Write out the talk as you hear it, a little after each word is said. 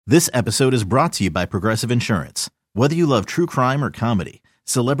This episode is brought to you by Progressive Insurance. Whether you love true crime or comedy,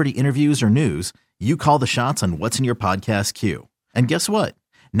 celebrity interviews or news, you call the shots on what's in your podcast queue. And guess what?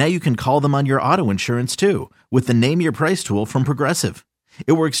 Now you can call them on your auto insurance too with the Name Your Price tool from Progressive.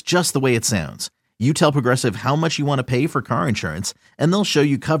 It works just the way it sounds. You tell Progressive how much you want to pay for car insurance, and they'll show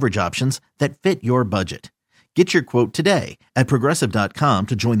you coverage options that fit your budget. Get your quote today at Progressive.com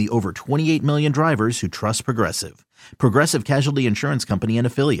to join the over 28 million drivers who trust Progressive. Progressive Casualty Insurance Company and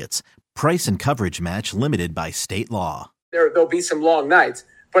Affiliates. Price and coverage match limited by state law. There'll be some long nights,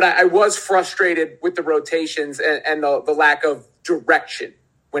 but I was frustrated with the rotations and the lack of direction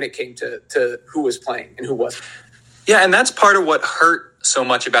when it came to who was playing and who wasn't. Yeah, and that's part of what hurt so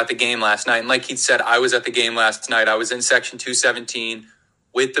much about the game last night. And like Keith said, I was at the game last night. I was in Section 217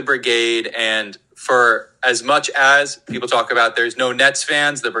 with the Brigade, and for as much as people talk about there's no Nets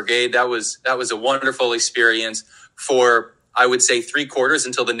fans, the Brigade, that was a wonderful experience for, I would say, 3 quarters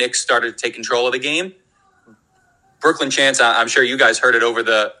until the Knicks started to take control of the game. Brooklyn chants, I'm sure you guys heard it over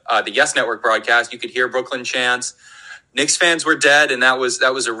the Yes Network broadcast. You could hear Brooklyn chants. Knicks fans were dead, and that was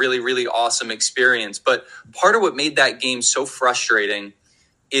a really, really awesome experience. But part of what made that game so frustrating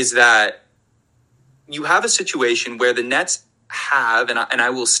is that you have a situation where the Nets have, and I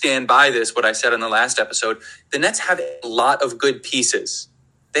will stand by this, what I said on the last episode, the Nets have a lot of good pieces.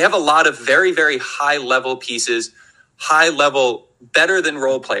 They have a lot of very, very high-level pieces, high-level, better than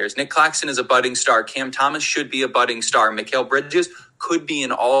role players. Nick Claxton is a budding star. Cam Thomas should be a budding star. Mikal Bridges could be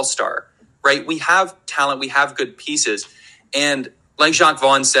an all-star, right? We have talent. We have good pieces. And like Jacques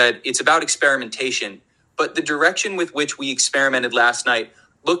Vaughn said, it's about experimentation. But the direction with which we experimented last night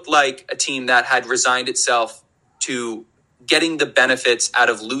looked like a team that had resigned itself to getting the benefits out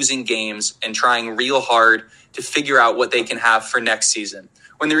of losing games and trying real hard to figure out what they can have for next season.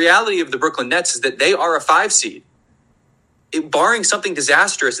 When the reality of the Brooklyn Nets is that they are a 5 seed. Barring something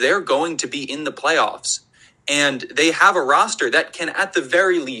disastrous, they're going to be in the playoffs. And they have a roster that can, at the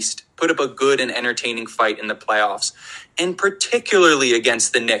very least, put up a good and entertaining fight in the playoffs. And particularly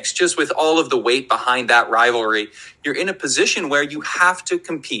against the Knicks, just with all of the weight behind that rivalry, you're in a position where you have to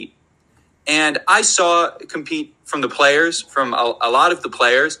compete. And I saw compete from the players, from a lot of the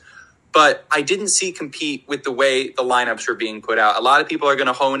players, but I didn't see compete with the way the lineups were being put out. A lot of people are going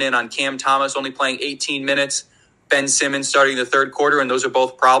to hone in on Cam Thomas only playing 18 minutes, Ben Simmons starting the third quarter, and those are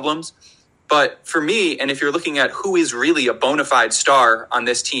both problems. But for me, and if you're looking at who is really a bona fide star on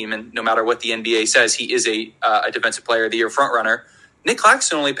this team, and no matter what the NBA says, he is a Defensive Player of the Year frontrunner, Nick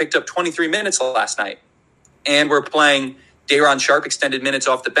Claxton only picked up 23 minutes last night. And we're playing Day'Ron Sharpe extended minutes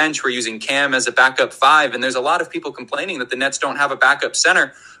off the bench. We're using Cam as a backup 5. And there's a lot of people complaining that the Nets don't have a backup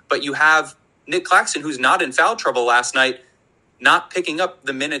center. But you have Nick Claxton, who's not in foul trouble last night, not picking up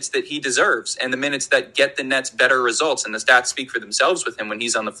the minutes that he deserves and the minutes that get the Nets better results. And the stats speak for themselves with him when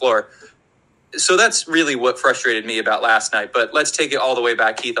he's on the floor. So that's really what frustrated me about last night. But let's take it all the way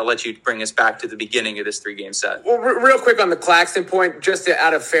back, Keith. I'll let you bring us back to the beginning of this 3-game set. Well, real quick on the Claxton point, just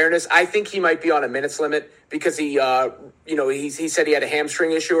out of fairness, I think he might be on a minutes limit because he said he had a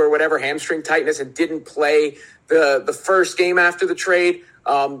hamstring issue or whatever, hamstring tightness, and didn't play the first game after the trade.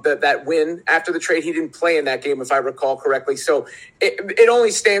 That win after the trade, he didn't play in that game, if I recall correctly. So it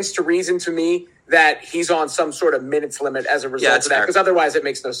only stands to reason to me that he's on some sort of minutes limit as a result of that, because otherwise it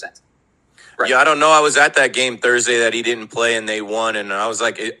makes no sense. Right. Yeah, I don't know. I was at that game Thursday that he didn't play and they won, and I was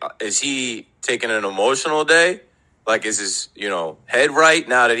like, is he taking an emotional day? Like, is his, head right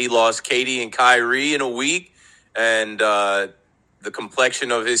now that he lost Katie and Kyrie in a week, and the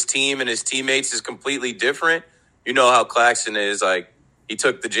complexion of his team and his teammates is completely different? You know how Claxton is. Like, he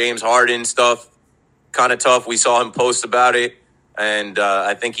took the James Harden stuff kind of tough. We saw him post about it, and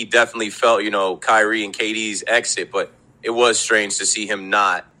I think he definitely felt, Kyrie and Katie's exit, but it was strange to see him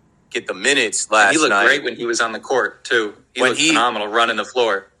not get the minutes last night. He looked great when he was on the court, too. He looked phenomenal running the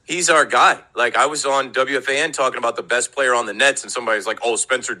floor. He's our guy. Like, I was on WFAN talking about the best player on the Nets, and somebody's like, oh,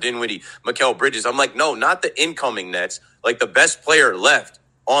 Spencer Dinwiddie, Mikal Bridges. I'm like, no, not the incoming Nets. Like, the best player left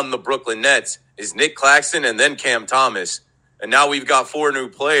on the Brooklyn Nets is Nick Claxton and then Cam Thomas. And now we've got 4 new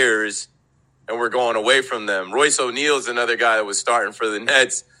players, and we're going away from them. Royce O'Neal's another guy that was starting for the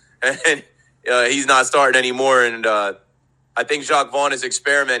Nets, and he's not starting anymore, and I think Jacques Vaughn is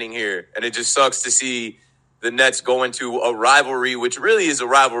experimenting here, and it just sucks to see the Nets go into a rivalry, which really is a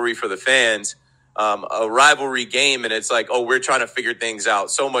rivalry for the fans, a rivalry game, and it's like, oh, we're trying to figure things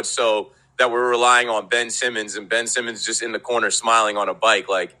out, so much so that we're relying on Ben Simmons, and Ben Simmons just in the corner smiling on a bike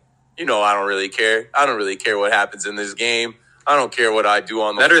like, I don't really care. I don't really care what happens in this game. I don't care what I do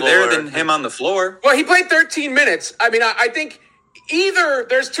on the floor. Better there than him on the floor. Well, he played 13 minutes. I mean, I think either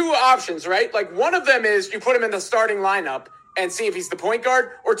there's 2 options, right? Like, one of them is you put him in the starting lineup and see if he's the point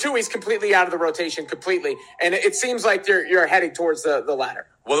guard, or 2, he's completely out of the rotation completely. And it seems like you're heading towards the latter.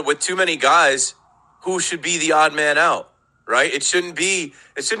 Well, with too many guys, who should be the odd man out? Right? It shouldn't be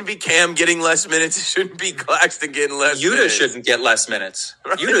Cam getting less minutes. It shouldn't be Claxton getting less minutes. Yuta shouldn't get less minutes.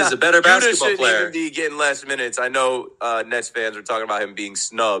 Right? Yuta's a better basketball player. Yuta shouldn't even be getting less minutes. I know Nets fans are talking about him being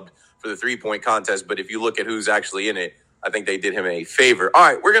snubbed for the 3-point contest, but if you look at who's actually in it, I think they did him a favor. All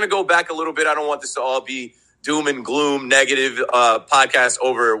right, we're going to go back a little bit. I don't want this to all be doom and gloom, negative podcast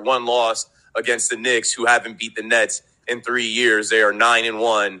over one loss against the Knicks, who haven't beat the Nets in 3 years. They are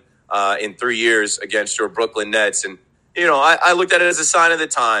 9-1 in 3 years against your Brooklyn Nets. And I looked at it as a sign of the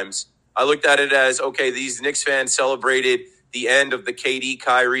times. I looked at it as, okay, these Knicks fans celebrated the end of the KD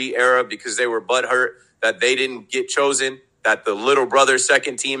Kyrie era because they were butthurt that they didn't get chosen, that the little brother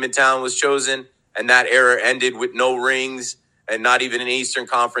second team in town was chosen, and that era ended with no rings and not even an Eastern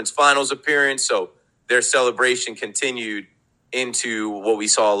Conference Finals appearance. So their celebration continued into what we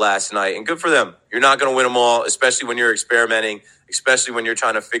saw last night. And good for them. You're not going to win them all, especially when you're experimenting, especially when you're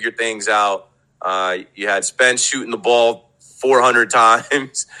trying to figure things out. You had Spence shooting the ball 400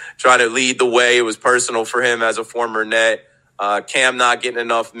 times, trying to lead the way. It was personal for him as a former Net. Cam not getting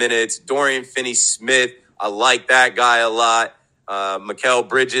enough minutes. Dorian Finney-Smith, I like that guy a lot. Mikal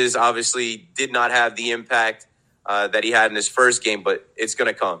Bridges obviously did not have the impact that he had in his first game, but it's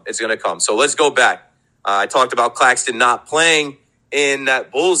going to come. It's going to come. So let's go back. I talked about Claxton not playing in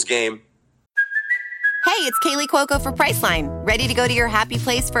that Bulls game. Hey, it's Kaylee Cuoco for Priceline. Ready to go to your happy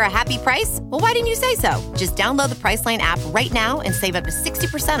place for a happy price? Well, why didn't you say so? Just download the Priceline app right now and save up to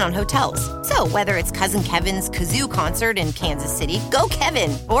 60% on hotels. So whether it's Cousin Kevin's Kazoo Concert in Kansas City, go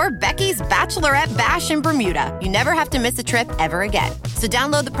Kevin, or Becky's Bachelorette Bash in Bermuda, you never have to miss a trip ever again. So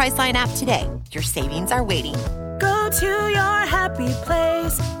download the Priceline app today. Your savings are waiting. Go to your happy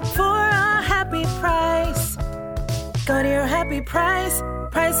place for a happy price. Go to your happy price,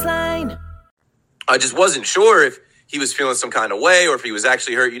 Priceline. I just wasn't sure if he was feeling some kind of way or if he was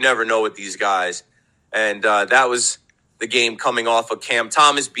actually hurt. You never know with these guys. And that was the game coming off of Cam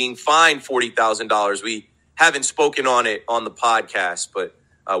Thomas being fined $40,000. We haven't spoken on it on the podcast, but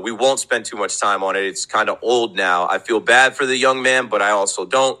we won't spend too much time on it. It's kind of old now. I feel bad for the young man, but I also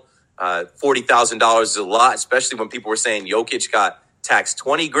don't. $40,000 is a lot, especially when people were saying Jokic got taxed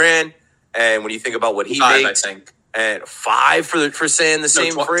 $20,000. And when you think about what he makes, I think. And $5 for saying the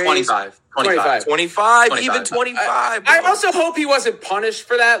same phrase. 25. 25, even 25. I also hope he wasn't punished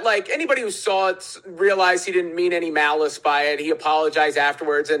for that. Like, anybody who saw it realized he didn't mean any malice by it. He apologized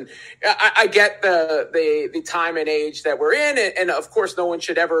afterwards. And I get the time and age that we're in. And of course, no one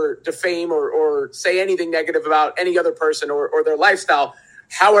should ever defame or say anything negative about any other person or their lifestyle.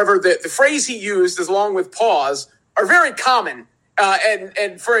 However, the phrase he used, as long with pause, are very common.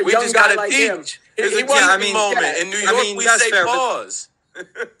 And for a young guy like him, he wasn't a moment. In New York, we say fair, pause.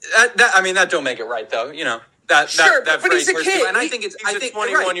 That don't make it right, though. That but he's a kid. And I think it's a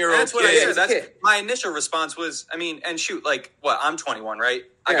 21-year-old That's what I said. Kid. My initial response was, and shoot, I'm 21, right?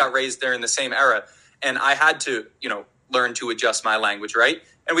 I got raised there in the same era, and I had to, learn to adjust my language, right?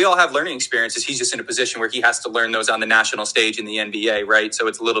 And we all have learning experiences. He's just in a position where he has to learn those on the national stage in the NBA, right? So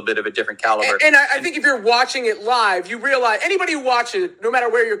it's a little bit of a different caliber. And I think if you're watching it live, you realize, anybody who watches it, no matter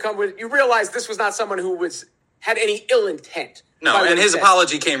where you're coming with, you realize this was not someone who had any ill intent. No, and his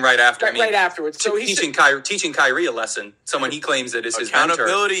apology came right after. Right afterwards. So he's teaching Kyrie a lesson. Someone he claims that is his mentor.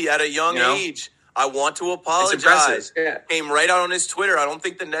 Accountability at a young age. I want to apologize. Came right out on his Twitter. I don't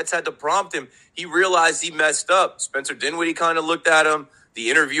think the Nets had to prompt him. He realized he messed up. Spencer Dinwiddie kind of looked at him. The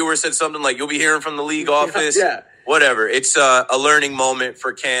interviewer said something like, "You'll be hearing from the league office." Whatever. It's a learning moment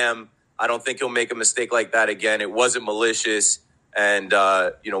for Cam. I don't think he'll make a mistake like that again. It wasn't malicious, and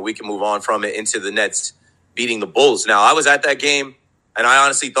we can move on from it into the Nets beating the Bulls. Now, I was at that game, and I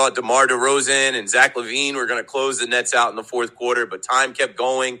honestly thought DeMar DeRozan and Zach LaVine were going to close the Nets out in the fourth quarter, but time kept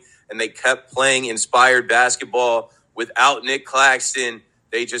going, and they kept playing inspired basketball. Without Nick Claxton,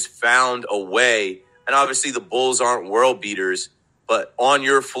 they just found a way. And obviously the Bulls aren't world beaters, but on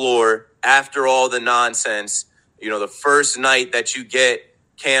your floor, after all the nonsense, the first night that you get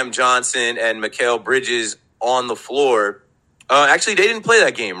Cam Johnson and Mikal Bridges on the floor, actually, they didn't play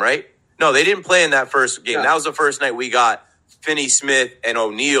that game, right? No, they didn't play in that first game. Yeah. That was the first night we got Finney-Smith and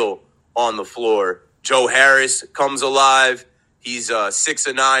O'Neal on the floor. Joe Harris comes alive. He's 6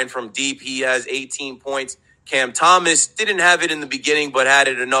 of 9 from deep. He has 18 points. Cam Thomas didn't have it in the beginning, but had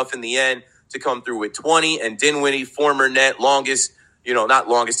it enough in the end to come through with 20. And Dinwiddie, former Net, not longest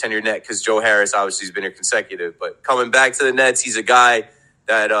tenured Net, because Joe Harris obviously has been here consecutive. But coming back to the Nets, he's a guy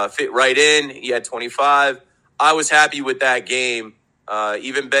that fit right in. He had 25. I was happy with that game.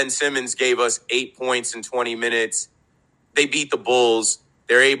 Even Ben Simmons gave us 8 points in 20 minutes. they beat the Bulls.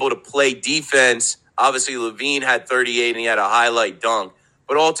 They're able to play defense. Obviously, LaVine had 38 and he had a highlight dunk.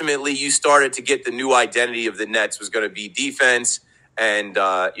 But ultimately, you started to get the new identity of the Nets was going to be defense and,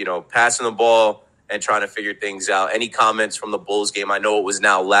 passing the ball and trying to figure things out. Any comments from the Bulls game? I know it was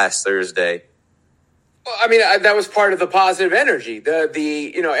now last Thursday. Well, I mean, that was part of the positive energy.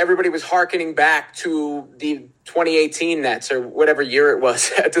 Everybody was hearkening back to the 2018 Nets or whatever year it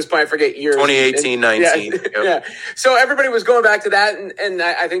was. At this point, I forget years. 2018-19. Yeah, Yep. yeah. So everybody was going back to that, and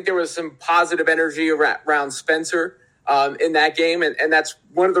I think there was some positive energy around Spencer in that game, and that's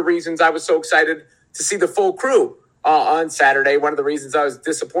one of the reasons I was so excited to see the full crew on Saturday. One of the reasons I was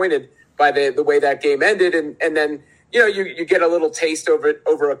disappointed by the way that game ended, and then you get a little taste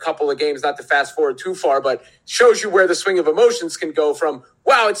over a couple of games, not to fast forward too far, but shows you where the swing of emotions can go from,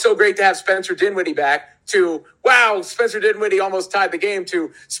 wow, it's so great to have Spencer Dinwiddie back, to, wow, Spencer Dinwiddie almost tied the game,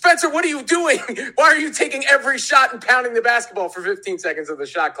 to, Spencer, what are you doing? Why are you taking every shot and pounding the basketball for 15 seconds of the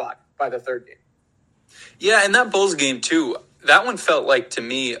shot clock by the third game? Yeah, and that Bulls game, too, that one felt like, to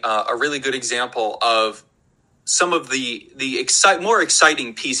me, a really good example of some of the more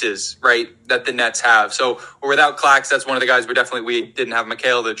exciting pieces, right, that the Nets have. So without Clax, that's one of the guys we didn't have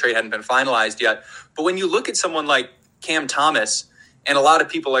Mikal. The trade hadn't been finalized yet. But when you look at someone like Cam Thomas, and a lot of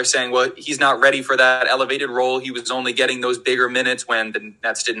people are saying, well, he's not ready for that elevated role. He was only getting those bigger minutes when the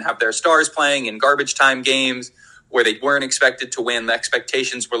Nets didn't have their stars playing in garbage time games where they weren't expected to win. The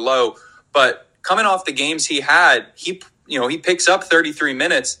expectations were low. But coming off the games he had, he picks up 33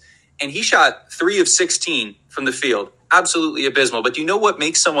 minutes and he shot 3 of 16 from the field. Absolutely abysmal. But do you know what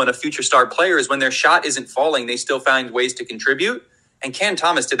makes someone a future star player is when their shot isn't falling, they still find ways to contribute. And Cam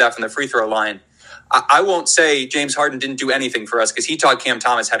Thomas did that from the free throw line. I won't say James Harden didn't do anything for us because he taught Cam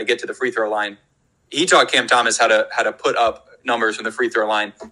Thomas how to get to the free throw line. He taught Cam Thomas how to put up numbers from the free throw line.